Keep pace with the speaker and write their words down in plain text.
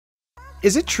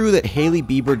Is it true that Hailey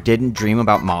Bieber didn't dream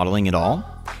about modeling at all?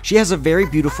 She has a very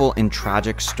beautiful and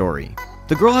tragic story.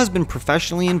 The girl has been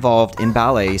professionally involved in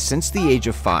ballet since the age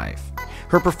of 5.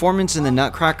 Her performance in the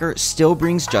Nutcracker still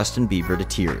brings Justin Bieber to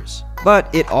tears. But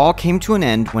it all came to an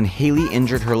end when Hailey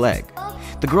injured her leg.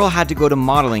 The girl had to go to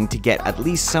modeling to get at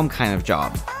least some kind of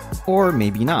job. Or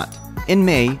maybe not. In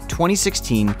May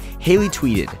 2016, Hailey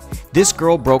tweeted, "This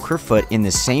girl broke her foot in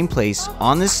the same place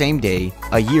on the same day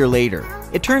a year later."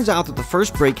 It turns out that the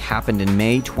first break happened in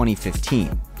May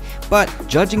 2015. But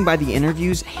judging by the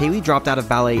interviews, Hailey dropped out of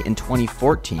ballet in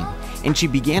 2014, and she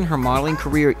began her modeling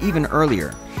career even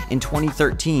earlier, in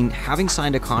 2013, having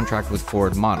signed a contract with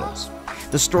Ford Models.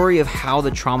 The story of how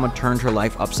the trauma turned her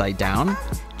life upside down?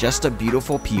 Just a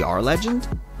beautiful PR legend?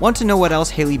 Want to know what else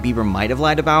Hailey Bieber might have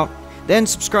lied about? Then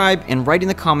subscribe and write in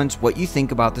the comments what you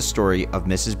think about the story of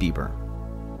Mrs. Bieber.